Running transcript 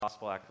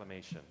Gospel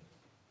acclamation.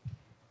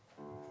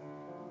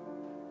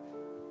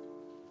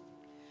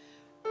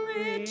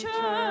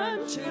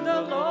 Return to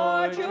the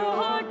Lord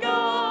your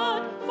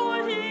God,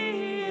 for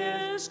he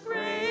is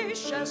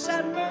gracious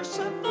and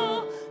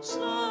merciful,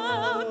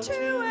 slow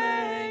to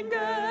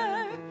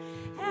anger,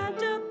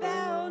 and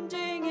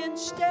abounding in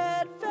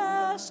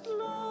steadfast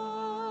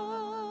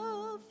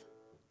love.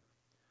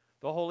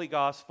 The Holy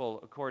Gospel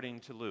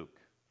according to Luke.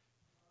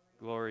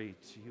 Glory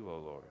to you, O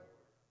Lord.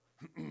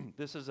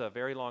 This is a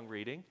very long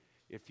reading.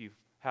 If you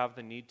have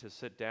the need to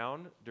sit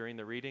down during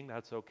the reading,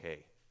 that's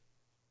okay.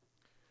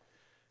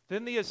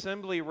 Then the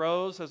assembly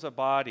rose as a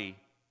body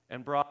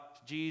and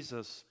brought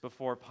Jesus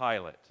before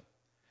Pilate.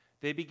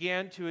 They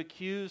began to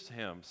accuse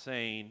him,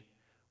 saying,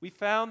 "We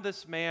found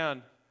this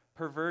man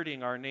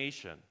perverting our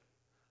nation,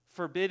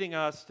 forbidding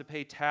us to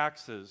pay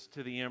taxes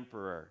to the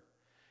emperor,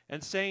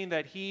 and saying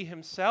that he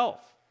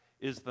himself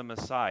is the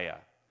Messiah,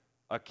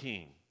 a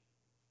king."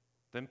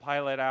 Then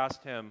Pilate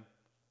asked him,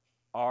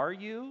 "Are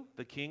you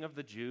the king of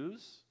the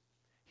Jews?"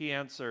 He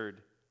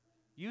answered,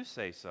 "You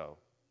say so."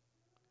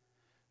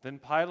 Then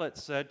Pilate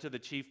said to the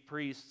chief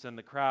priests and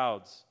the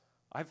crowds,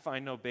 "I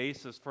find no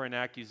basis for an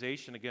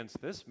accusation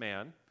against this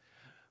man."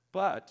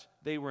 But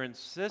they were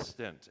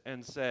insistent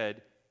and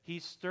said, "He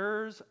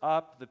stirs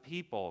up the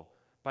people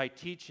by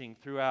teaching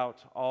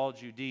throughout all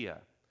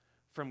Judea,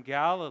 from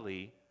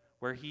Galilee,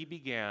 where he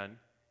began,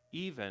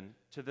 even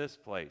to this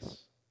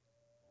place."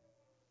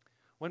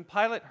 When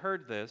Pilate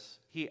heard this,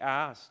 he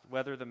asked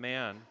whether the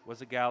man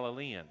was a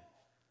Galilean.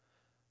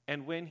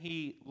 And when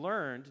he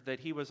learned that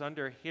he was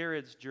under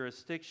Herod's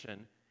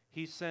jurisdiction,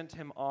 he sent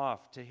him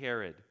off to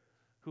Herod,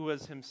 who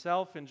was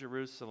himself in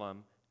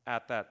Jerusalem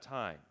at that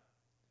time.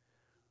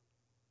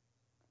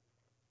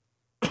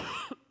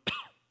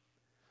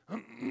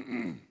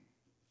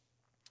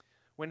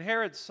 When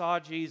Herod saw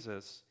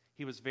Jesus,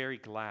 he was very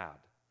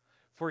glad,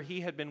 for he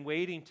had been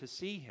waiting to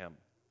see him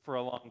for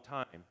a long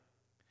time,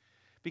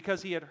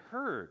 because he had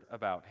heard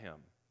about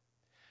him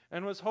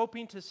and was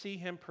hoping to see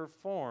him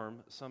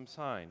perform some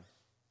sign.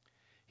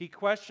 He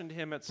questioned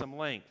him at some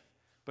length,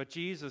 but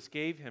Jesus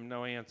gave him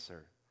no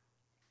answer.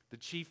 The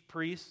chief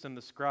priests and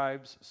the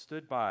scribes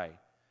stood by,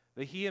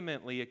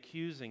 vehemently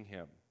accusing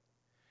him.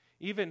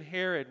 Even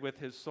Herod with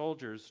his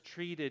soldiers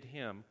treated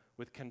him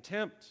with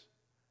contempt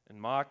and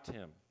mocked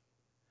him.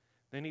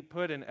 Then he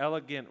put an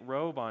elegant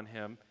robe on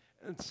him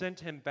and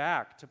sent him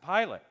back to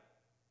Pilate.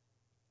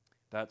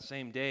 That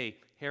same day,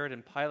 Herod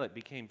and Pilate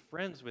became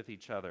friends with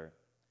each other.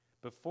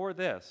 Before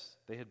this,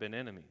 they had been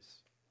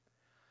enemies.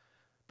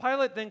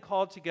 Pilate then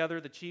called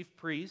together the chief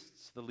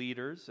priests, the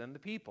leaders, and the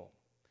people,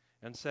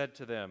 and said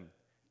to them,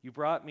 "You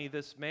brought me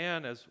this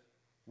man as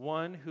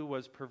one who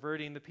was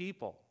perverting the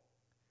people.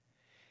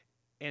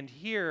 And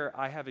here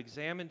I have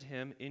examined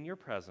him in your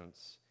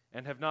presence,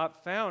 and have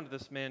not found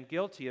this man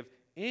guilty of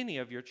any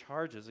of your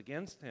charges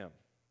against him.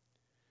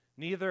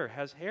 Neither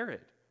has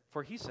Herod,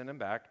 for he sent him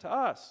back to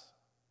us.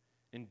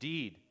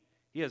 Indeed,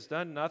 he has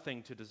done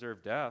nothing to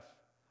deserve death.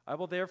 I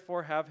will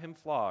therefore have him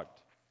flogged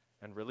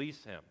and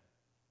release him."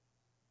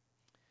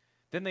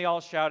 Then they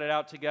all shouted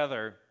out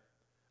together,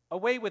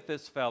 "Away with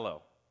this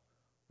fellow!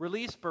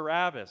 Release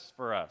Barabbas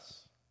for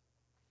us."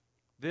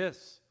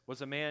 This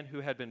was a man who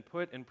had been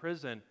put in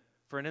prison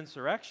for an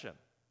insurrection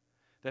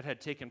that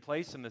had taken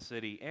place in the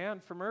city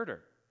and for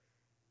murder.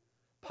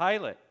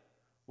 Pilate,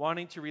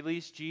 wanting to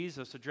release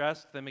Jesus,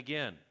 addressed them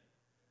again,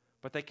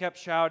 but they kept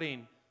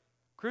shouting,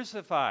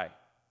 "Crucify!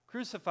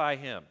 Crucify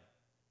him!"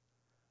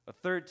 A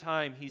third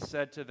time he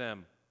said to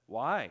them,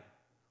 "Why?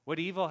 What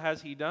evil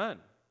has he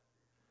done?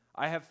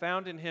 I have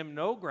found in him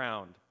no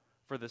ground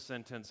for the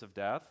sentence of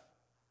death.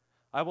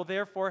 I will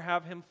therefore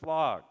have him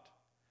flogged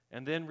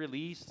and then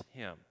release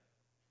him."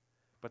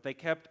 But they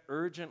kept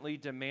urgently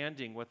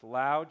demanding with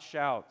loud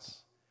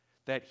shouts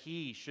that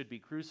he should be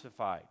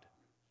crucified,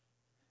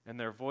 and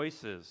their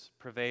voices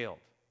prevailed.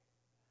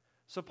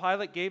 So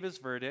Pilate gave his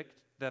verdict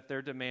that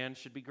their demand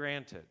should be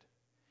granted.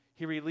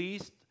 He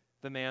released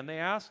the man they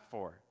asked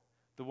for,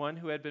 the one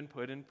who had been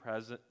put in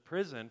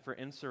prison for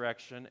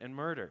insurrection and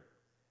murder.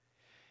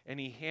 And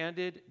he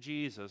handed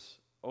Jesus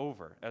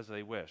over as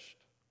they wished.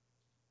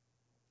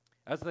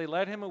 As they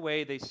led him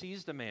away, they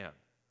seized a man,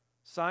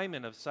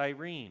 Simon of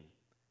Cyrene,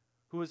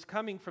 who was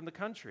coming from the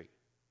country,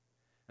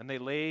 and they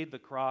laid the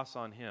cross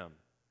on him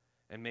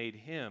and made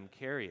him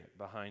carry it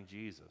behind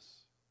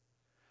Jesus.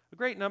 A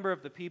great number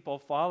of the people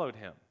followed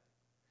him,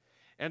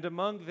 and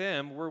among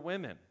them were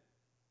women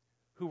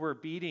who were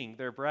beating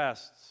their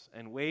breasts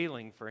and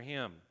wailing for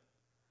him.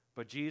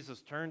 But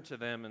Jesus turned to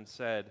them and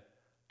said,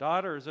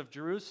 "Daughters of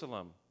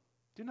Jerusalem,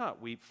 do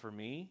not weep for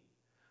me,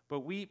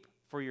 but weep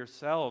for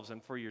yourselves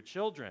and for your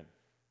children.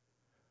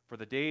 For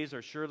the days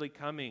are surely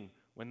coming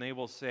when they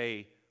will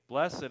say,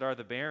 'Blessed are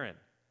the barren,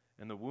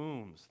 and the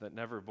wombs that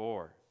never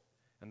bore,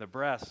 and the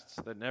breasts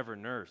that never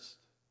nursed.'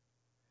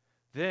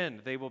 Then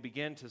they will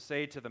begin to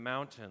say to the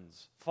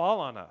mountains, 'Fall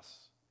on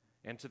us,'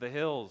 and to the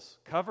hills,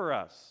 'Cover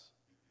us.'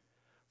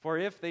 For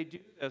if they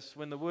do this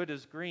when the wood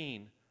is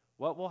green,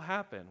 what will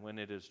happen when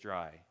it is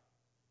dry?"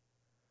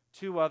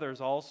 2 others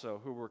also,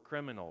 who were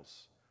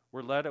criminals,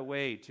 were led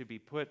away to be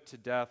put to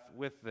death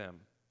with them.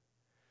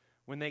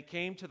 When they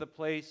came to the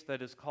place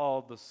that is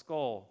called the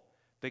Skull,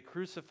 they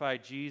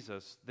crucified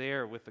Jesus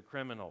there with the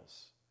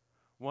criminals,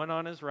 one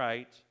on his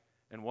right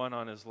and one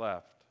on his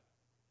left.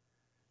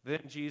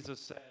 Then Jesus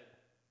said,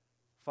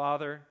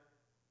 "Father,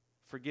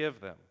 forgive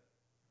them,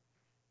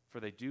 for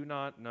they do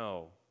not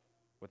know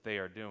what they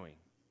are doing."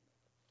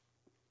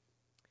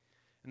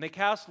 And they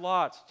cast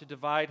lots to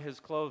divide his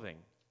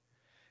clothing,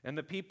 and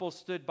the people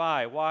stood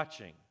by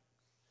watching.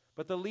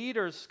 But the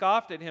leaders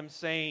scoffed at him,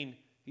 saying,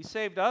 "He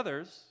saved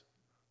others.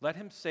 Let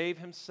him save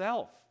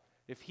himself,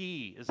 if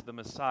he is the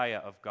Messiah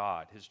of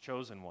God, his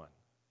chosen one."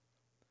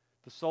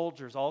 The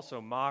soldiers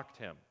also mocked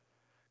him,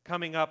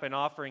 coming up and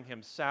offering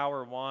him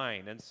sour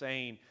wine and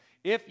saying,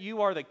 "If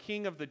you are the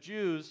king of the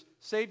Jews,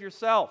 save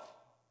yourself."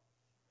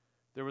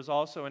 There was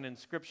also an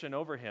inscription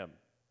over him,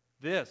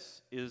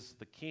 "This is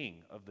the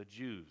King of the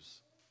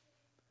Jews."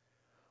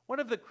 One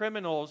of the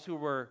criminals who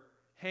were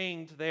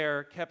hanged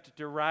there kept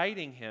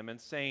deriding him and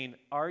saying,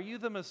 "Are you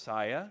the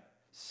Messiah?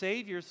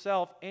 Save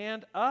yourself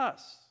and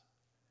us."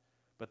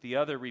 But the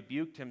other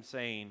rebuked him,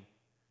 saying,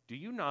 "Do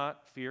you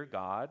not fear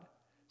God,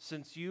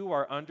 since you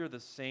are under the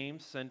same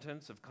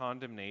sentence of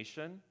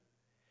condemnation?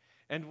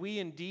 And we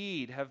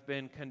indeed have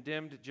been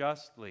condemned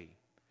justly,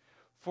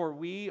 for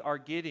we are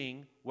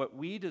getting what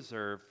we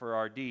deserve for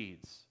our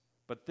deeds.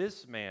 But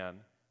this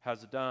man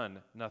has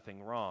done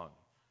nothing wrong."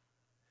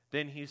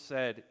 Then he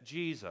said,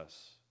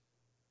 "Jesus,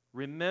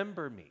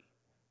 remember me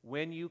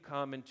when you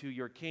come into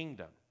your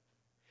kingdom."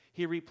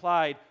 He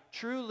replied,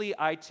 "Truly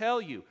I tell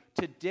you,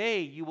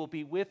 today you will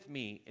be with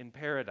me in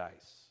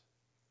paradise."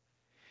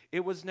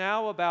 It was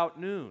now about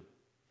noon,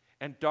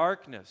 and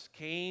darkness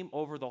came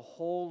over the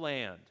whole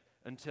land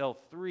until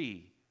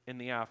 3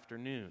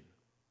 p.m.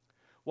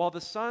 While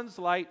the sun's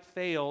light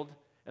failed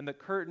and the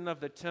curtain of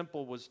the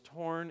temple was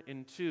torn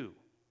in two.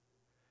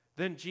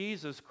 Then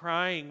Jesus,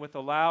 crying with a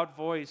loud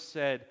voice,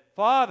 said,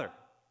 "Father,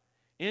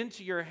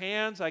 into your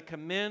hands I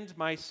commend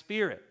my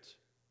spirit."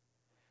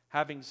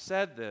 Having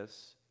said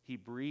this, he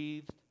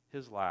breathed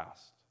his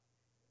last.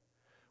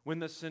 When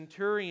the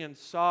centurion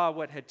saw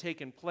what had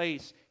taken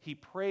place, he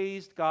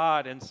praised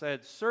God and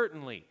said,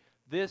 "Certainly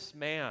this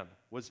man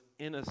was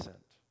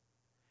innocent."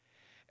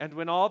 And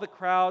when all the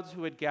crowds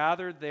who had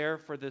gathered there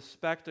for this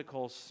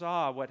spectacle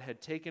saw what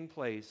had taken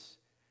place,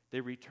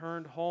 they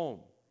returned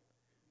home,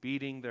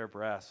 beating their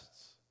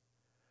breasts.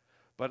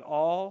 But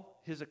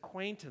all his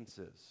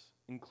acquaintances,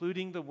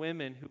 including the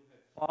women who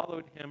had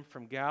followed him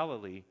from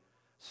Galilee,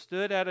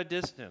 stood at a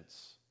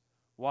distance,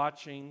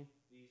 watching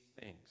these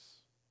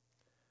things.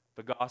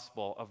 The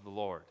gospel of the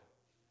Lord.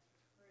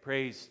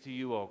 Praise to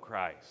you, O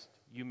Christ.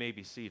 You may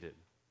be seated.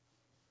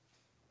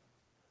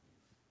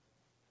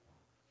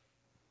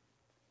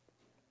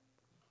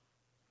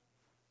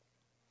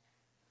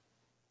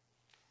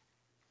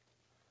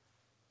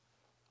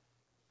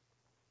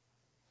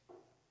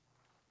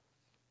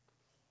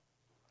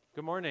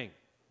 Good morning.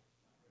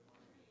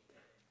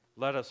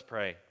 Let us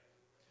pray.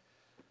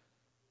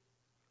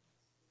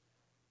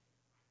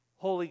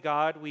 Holy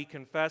God, we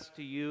confess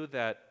to you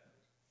that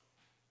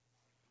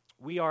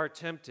we are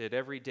tempted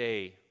every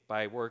day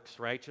by works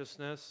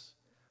righteousness,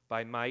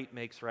 by might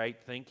makes right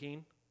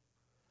thinking.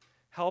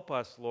 Help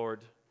us,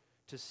 Lord,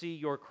 to see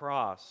your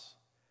cross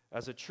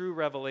as a true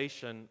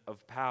revelation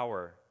of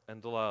power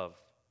and love.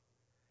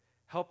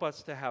 Help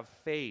us to have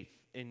faith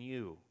in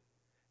you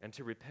and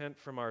to repent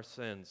from our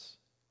sins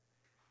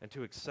and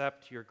to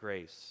accept your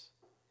grace.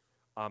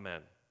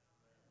 Amen.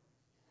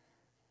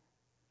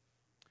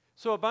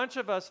 So a bunch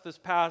of us this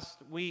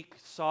past week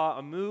saw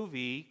a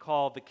movie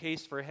called The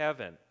Case for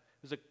Heaven.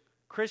 It was a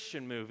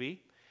Christian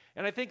movie,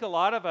 and I think a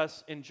lot of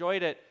us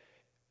enjoyed it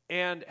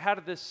and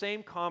had this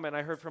same comment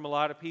I heard from a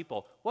lot of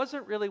people.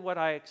 Wasn't really what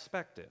I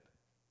expected.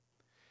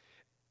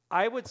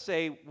 I would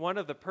say one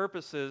of the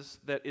purposes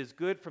that is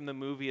good from the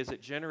movie is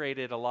it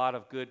generated a lot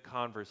of good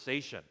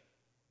conversation.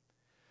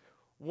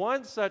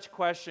 One such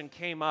question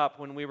came up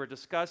when we were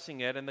discussing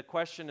it, and the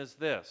question is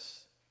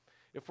this: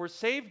 if we're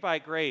saved by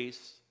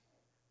grace,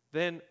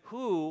 then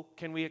who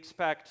can we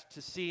expect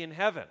to see in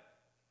heaven?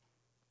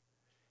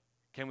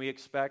 Can we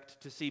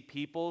expect to see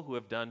people who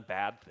have done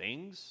bad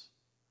things?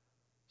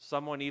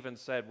 Someone even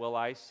said, "Will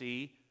I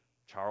see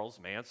Charles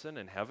Manson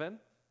in heaven?"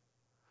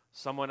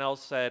 Someone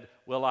else said,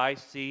 "Will I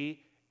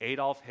see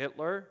Adolf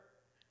Hitler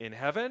in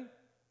heaven?"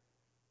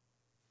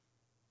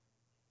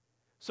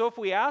 So if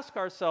we ask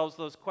ourselves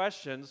those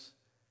questions,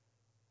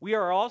 we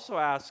are also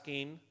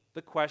asking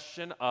the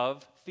question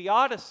of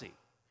theodicy.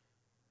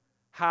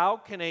 How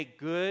can a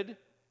good,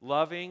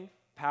 loving,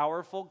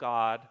 powerful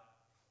God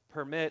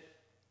permit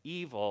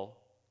evil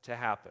to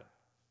happen?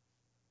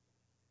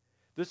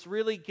 This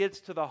really gets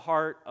to the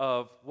heart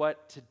of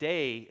what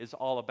today is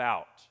all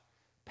about.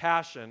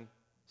 Passion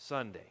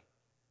Sunday.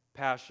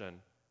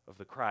 Passion of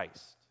the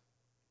Christ.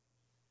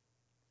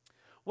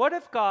 What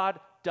if God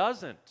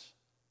doesn't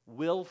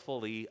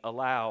willfully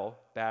allow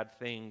bad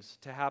things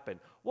to happen?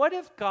 What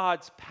if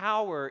God's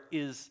power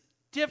is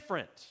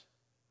different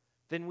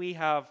than we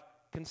have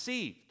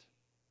conceived?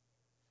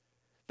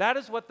 That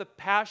is what the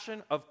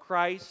passion of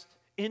Christ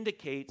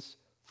indicates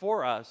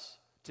for us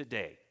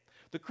today.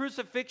 The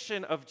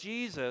crucifixion of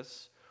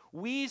Jesus,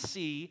 we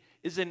see,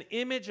 is an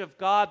image of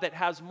God that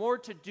has more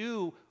to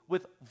do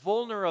with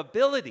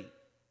vulnerability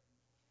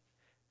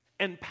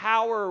and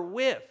power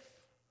with,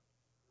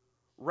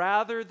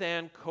 rather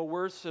than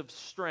coercive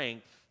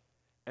strength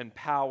and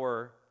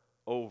power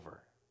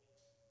over.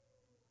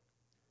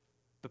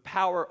 The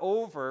power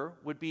over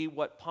would be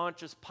what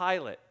Pontius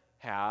Pilate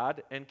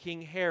had and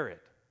King Herod.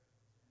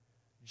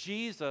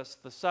 Jesus,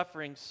 the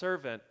suffering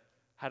servant,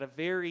 had a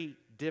very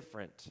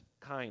different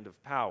kind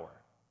of power.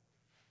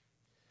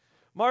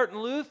 Martin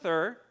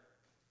Luther,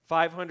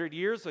 500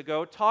 years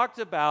ago, talked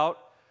about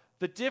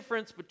the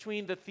difference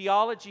between the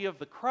theology of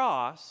the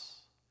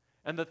cross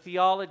and the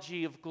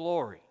theology of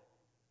glory.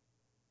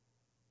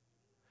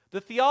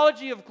 The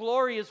theology of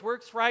glory is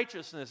works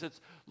righteousness. It's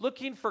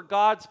looking for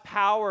God's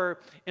power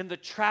in the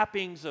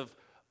trappings of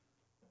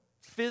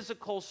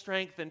physical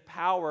strength and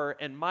power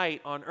and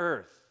might on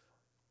earth.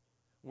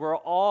 We're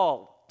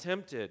all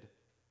tempted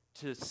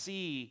to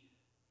see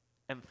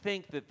and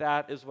think that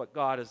that is what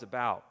God is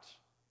about.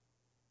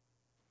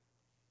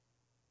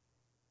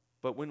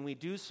 But when we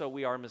do so,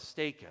 we are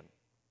mistaken.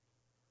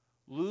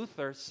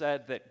 Luther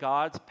said that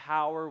God's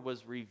power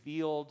was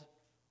revealed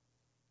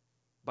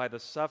by the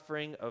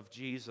suffering of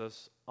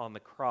Jesus on the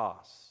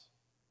cross.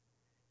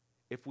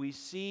 If we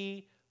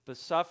see the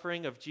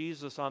suffering of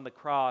Jesus on the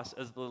cross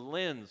as the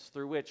lens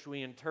through which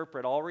we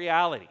interpret all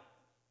reality,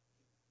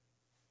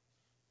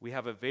 we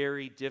have a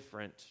very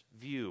different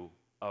view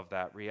of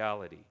that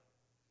reality.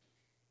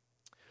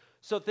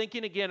 So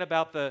thinking again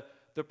about the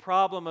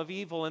problem of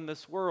evil in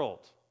this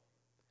world.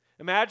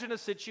 Imagine a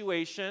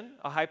situation,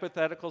 a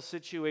hypothetical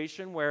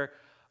situation, where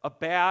a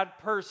bad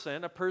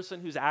person, a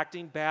person who's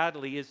acting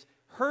badly, is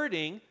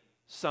hurting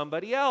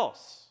somebody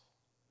else,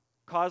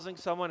 causing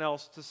someone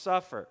else to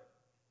suffer.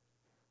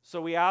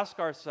 So we ask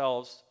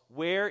ourselves,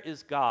 where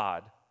is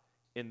God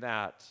in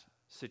that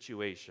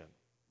situation?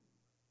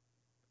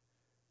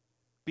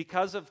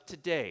 Because of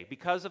today,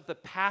 because of the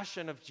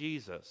passion of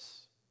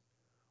Jesus,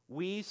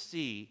 we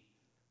see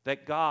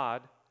that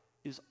God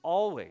is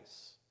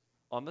always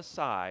on the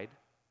side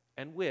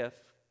and with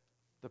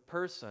the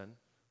person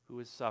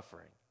who is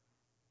suffering.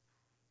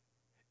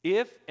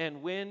 If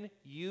and when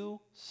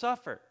you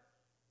suffer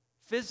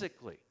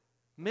physically,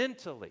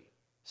 mentally,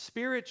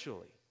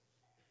 spiritually,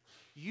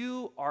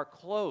 you are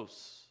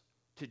close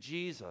to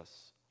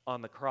Jesus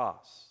on the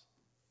cross.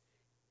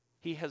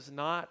 He has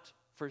not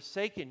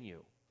forsaken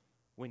you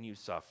when you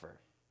suffer,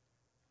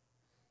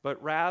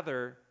 but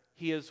rather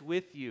He is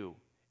with you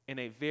in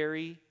a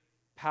very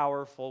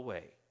powerful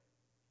way.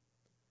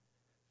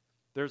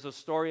 There's a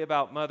story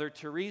about Mother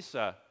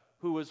Teresa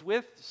who was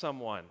with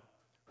someone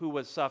who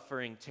was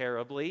suffering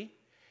terribly,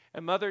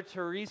 and Mother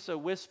Teresa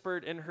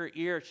whispered in her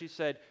ear, she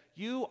said,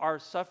 "You are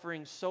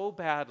suffering so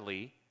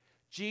badly,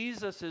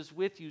 Jesus is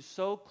with you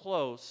so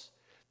close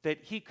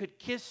that He could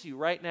kiss you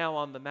right now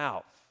on the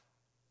mouth."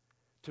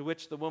 To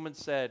which the woman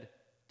said,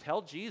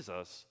 "Tell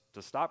Jesus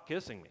to stop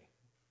kissing me."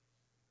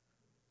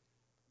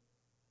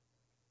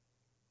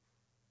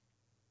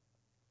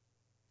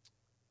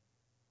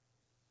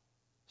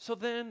 So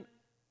then,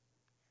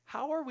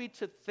 how are we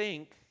to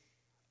think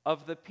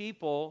of the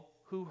people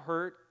who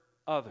hurt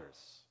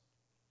others?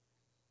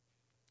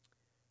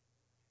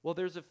 Well,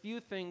 there's a few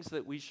things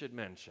that we should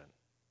mention.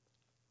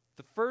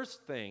 The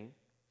first thing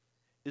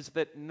is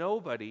that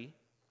nobody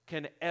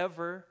can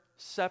ever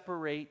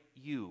separate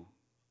you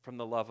from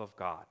the love of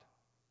God.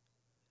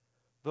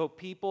 Though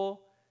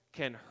people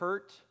can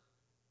hurt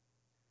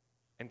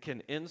and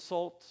can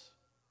insult,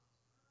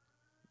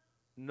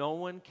 no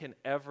one can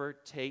ever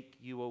take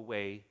you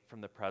away from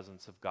the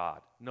presence of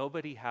God.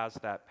 Nobody has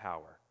that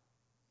power.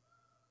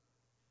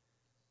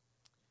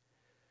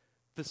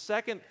 The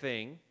second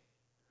thing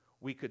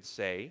we could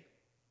say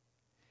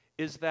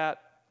is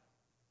that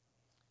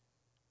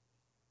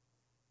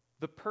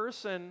the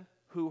person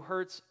who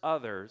hurts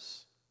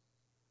others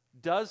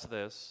does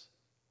this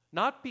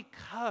not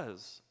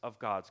because of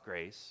God's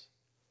grace,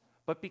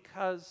 but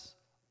because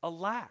a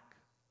lack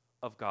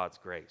of God's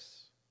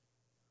grace.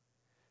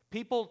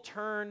 People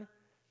turn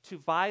to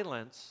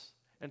violence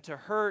and to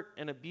hurt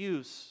and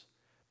abuse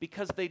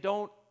because they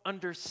don't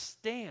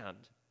understand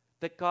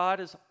that God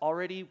is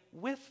already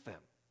with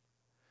them.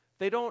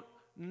 They don't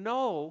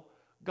know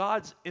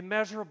God's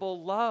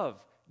immeasurable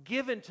love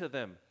given to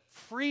them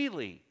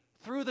freely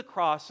through the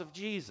cross of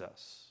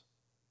Jesus.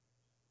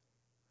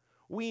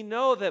 We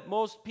know that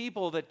most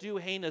people that do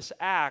heinous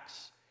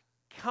acts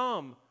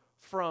come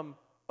from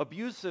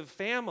abusive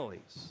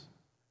families.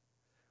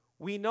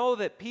 We know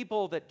that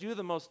people that do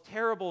the most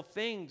terrible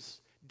things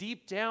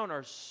deep down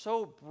are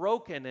so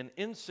broken and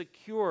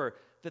insecure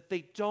that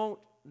they don't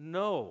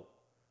know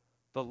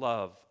the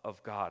love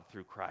of God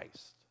through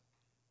Christ.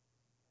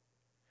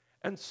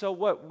 And so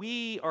what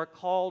we are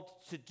called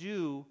to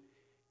do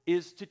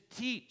is to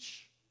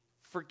teach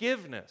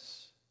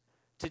forgiveness,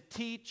 to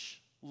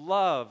teach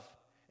love,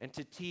 and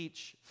to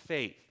teach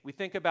faith. We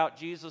think about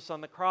Jesus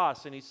on the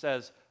cross, and He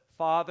says,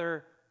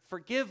 "Father,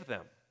 Forgive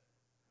them.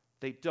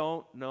 They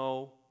don't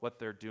know what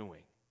they're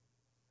doing.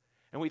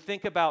 And we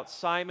think about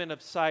Simon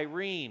of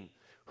Cyrene,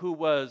 who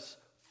was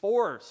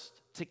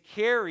forced to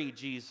carry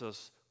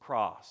Jesus'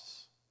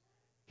 cross.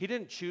 He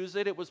didn't choose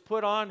it, it was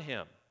put on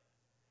him.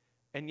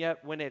 And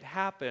yet when it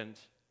happened,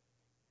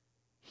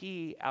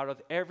 he, out of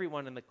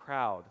everyone in the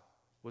crowd,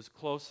 was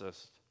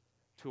closest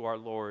to our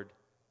Lord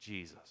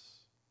Jesus.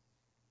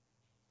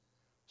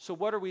 So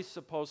what are we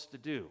supposed to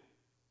do?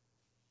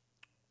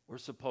 We're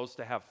supposed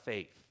to have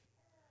faith.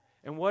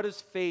 And what does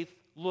faith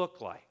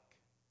look like?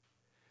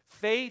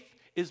 Faith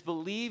is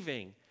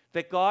believing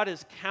that God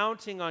is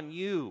counting on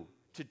you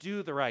to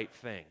do the right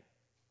thing.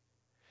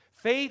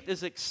 Faith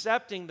is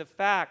accepting the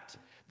fact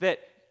that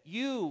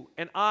you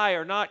and I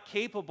are not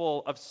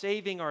capable of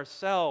saving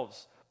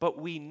ourselves, but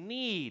we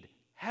need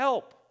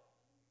help.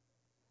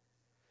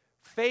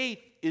 Faith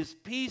is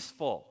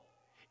peaceful.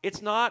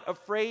 It's not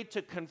afraid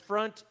to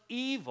confront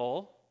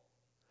evil,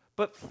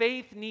 but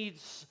faith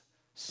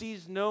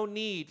sees no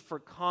need for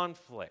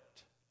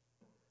conflict.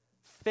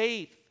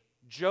 Faith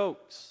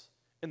jokes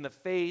in the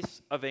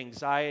face of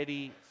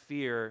anxiety,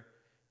 fear,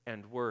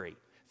 and worry.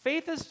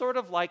 Faith is sort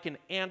of like an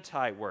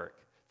anti-work.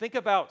 Think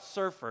about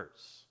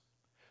surfers.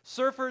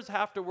 Surfers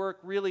have to work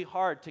really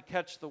hard to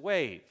catch the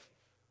wave,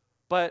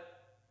 but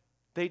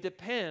they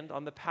depend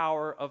on the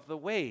power of the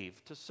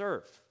wave to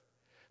surf.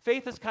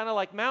 Faith is kind of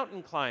like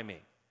mountain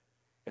climbing.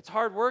 It's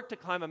hard work to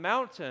climb a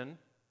mountain,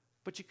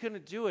 but you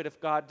couldn't do it if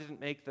God didn't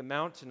make the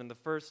mountain in the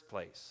first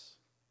place.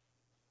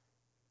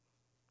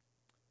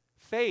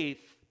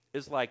 Faith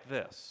is like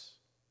this.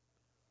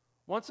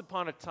 Once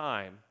upon a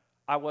time,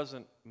 I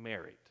wasn't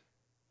married.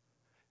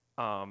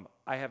 I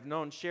have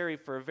known Sherry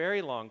for a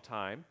very long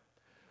time,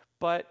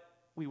 but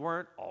we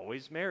weren't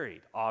always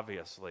married,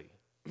 obviously.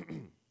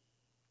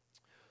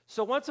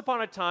 So once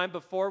upon a time,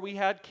 before we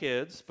had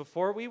kids,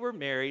 before we were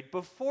married,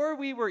 before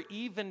we were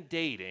even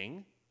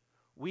dating,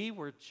 we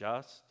were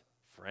just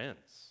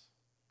friends.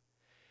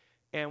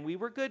 And we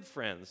were good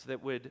friends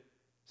that would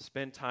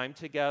spend time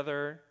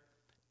together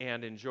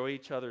and enjoy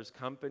each other's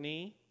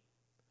company.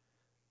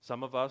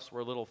 Some of us were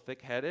a little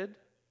thick-headed.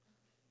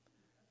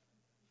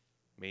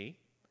 Me.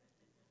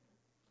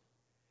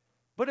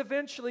 But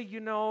eventually,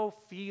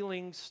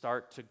 feelings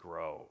start to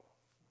grow.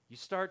 You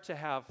start to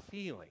have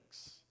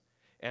feelings.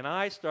 And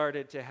I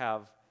started to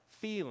have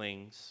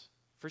feelings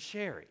for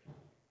Sherry.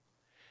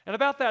 And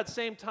about that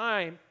same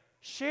time,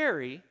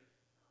 Sherry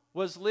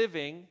was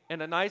living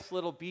in a nice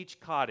little beach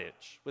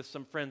cottage with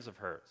some friends of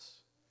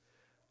hers.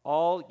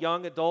 All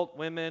young adult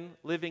women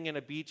living in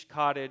a beach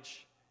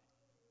cottage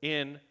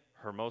in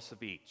Hermosa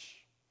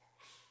Beach.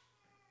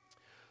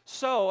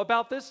 So,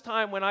 about this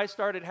time when I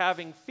started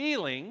having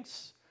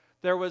feelings,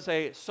 there was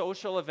a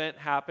social event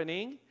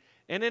happening.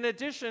 And in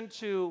addition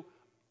to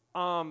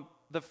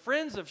the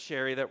friends of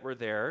Sherry that were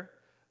there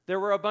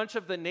were a bunch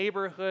of the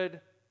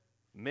neighborhood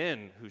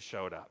men who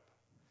showed up.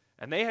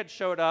 And they had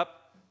showed up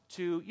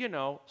to,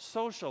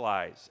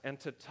 socialize and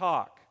to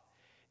talk.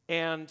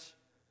 And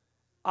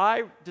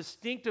I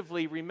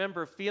distinctively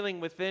remember feeling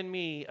within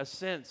me a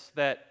sense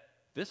that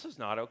this is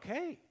not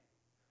okay.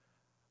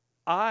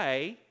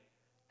 I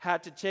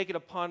had to take it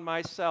upon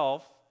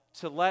myself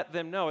to let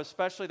them know,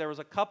 especially there was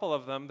a couple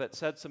of them that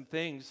said some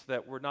things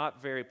that were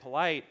not very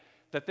polite,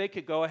 that they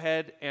could go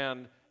ahead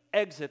and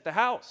exit the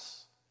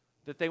house,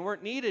 that they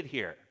weren't needed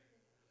here.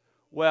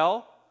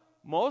 Well,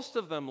 most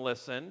of them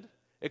listened,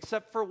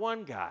 except for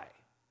one guy.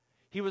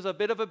 He was a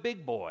bit of a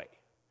big boy,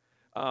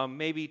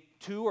 maybe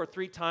 2 or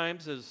 3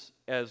 times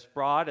as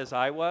broad as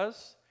I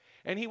was.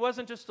 And he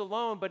wasn't just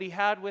alone, but he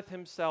had with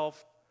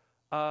himself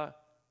a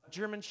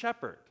German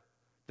Shepherd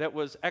that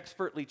was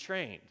expertly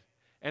trained.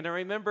 And I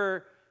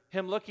remember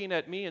him looking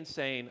at me and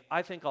saying,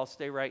 "I think I'll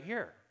stay right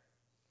here.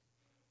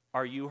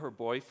 Are you her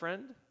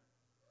boyfriend?"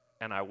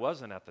 And I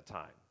wasn't at the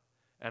time.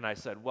 And I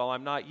said, "Well,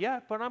 I'm not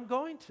yet, but I'm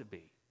going to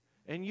be.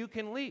 And you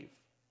can leave."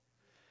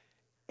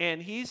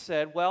 And he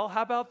said, "Well,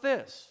 how about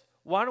this?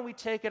 Why don't we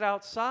take it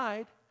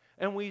outside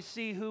and we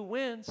see who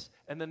wins,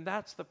 and then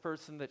that's the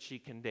person that she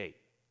can date."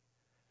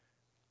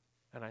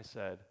 And I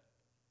said,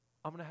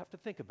 "I'm going to have to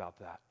think about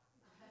that."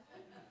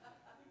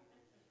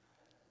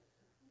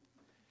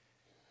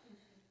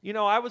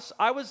 I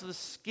was the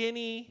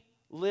skinny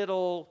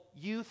little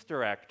youth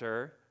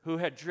director who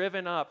had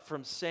driven up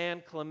from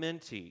San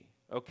Clemente,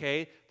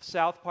 okay,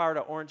 south part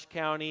of Orange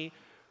County.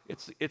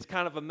 It's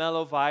kind of a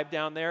mellow vibe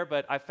down there,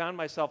 but I found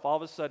myself all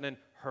of a sudden in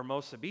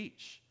Hermosa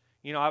Beach.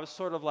 I was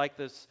sort of like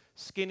this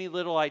skinny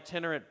little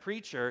itinerant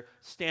preacher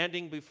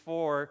standing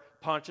before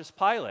Pontius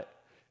Pilate.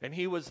 And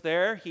he was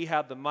there, he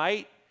had the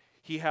might,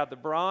 he had the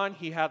brawn,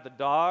 he had the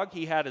dog,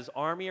 he had his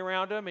army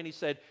around him, and he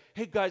said,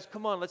 "Hey guys,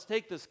 come on, let's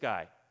take this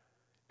guy."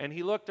 And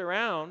he looked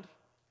around,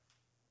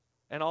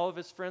 and all of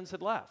his friends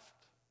had left.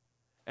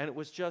 And it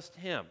was just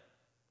him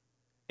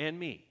and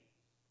me.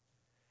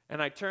 And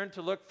I turned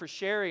to look for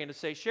Sherry and to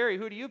say, "Sherry,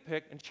 who do you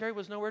pick?" And Sherry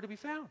was nowhere to be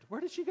found. Where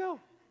did she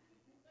go?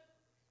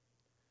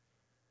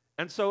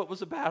 And so it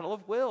was a battle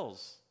of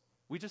wills.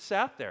 We just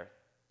sat there,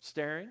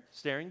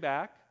 staring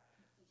back,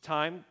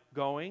 time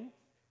going,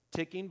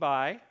 ticking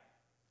by,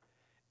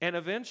 and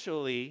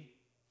eventually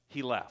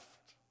he left.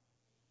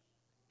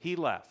 He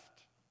left.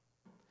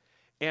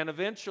 And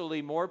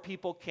eventually more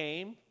people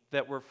came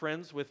that were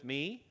friends with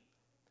me,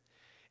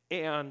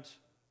 and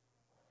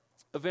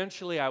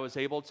eventually I was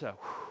able to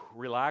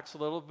relax a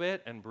little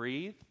bit and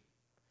breathe.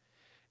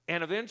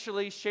 And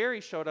eventually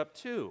Sherry showed up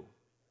too.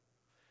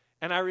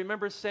 And I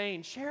remember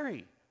saying,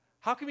 Sherry,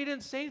 how come you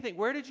didn't say anything?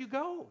 Where did you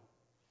go?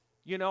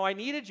 You know, I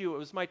needed you. It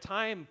was my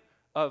time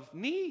of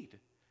need.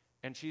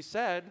 And she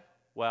said,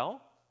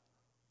 well,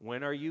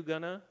 when are you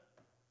going to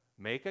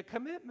make a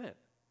commitment?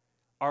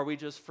 Are we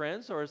just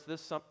friends, or is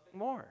this something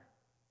more?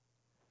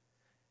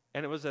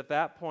 And it was at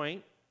that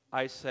point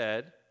I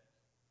said,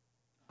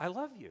 I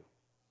love you,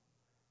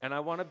 and I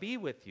want to be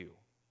with you.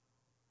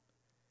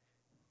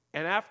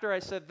 And after I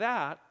said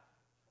that,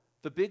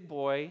 the big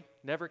boy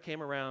never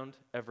came around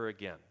ever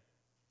again.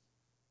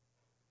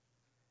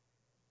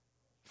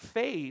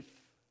 Faith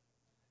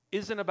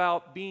isn't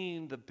about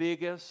being the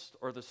biggest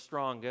or the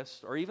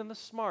strongest or even the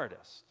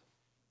smartest.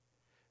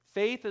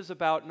 Faith is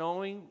about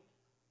knowing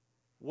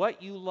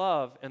what you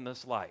love in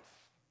this life.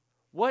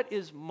 What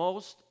is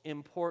most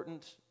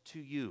important to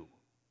you?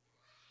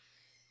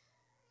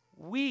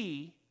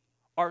 We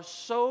are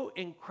so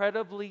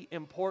incredibly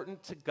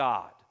important to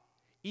God,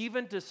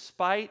 even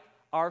despite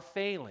our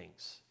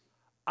failings.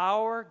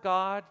 Our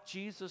God,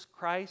 Jesus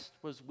Christ,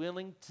 was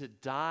willing to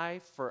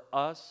die for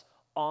us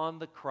on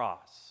the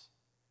cross.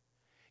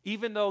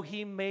 Even though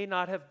he may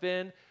not have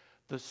been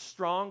the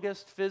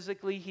strongest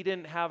physically, he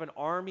didn't have an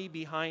army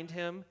behind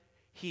him,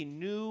 he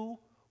knew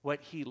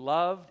what he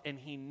loved, and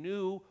he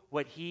knew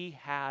what he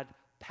had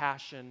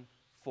passion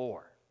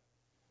for.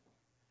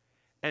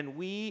 And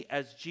we,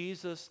 as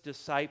Jesus'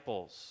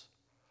 disciples,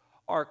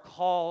 are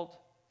called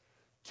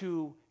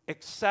to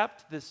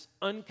accept this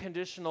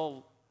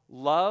unconditional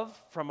love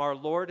from our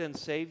Lord and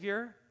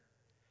Savior,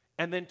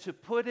 and then to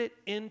put it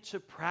into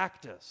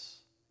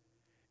practice,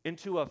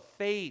 into a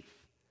faith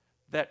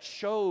that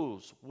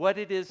shows what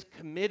it is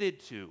committed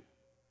to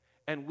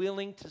and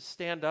willing to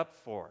stand up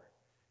for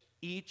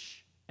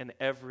each and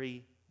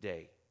every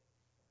day.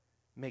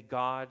 May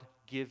God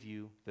give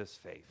you this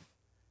faith.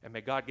 And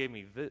may God give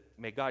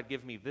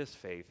me this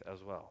faith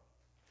as well.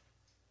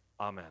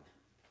 Amen.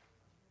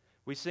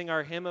 We sing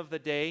our hymn of the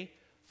day,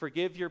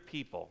 Forgive Your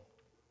People.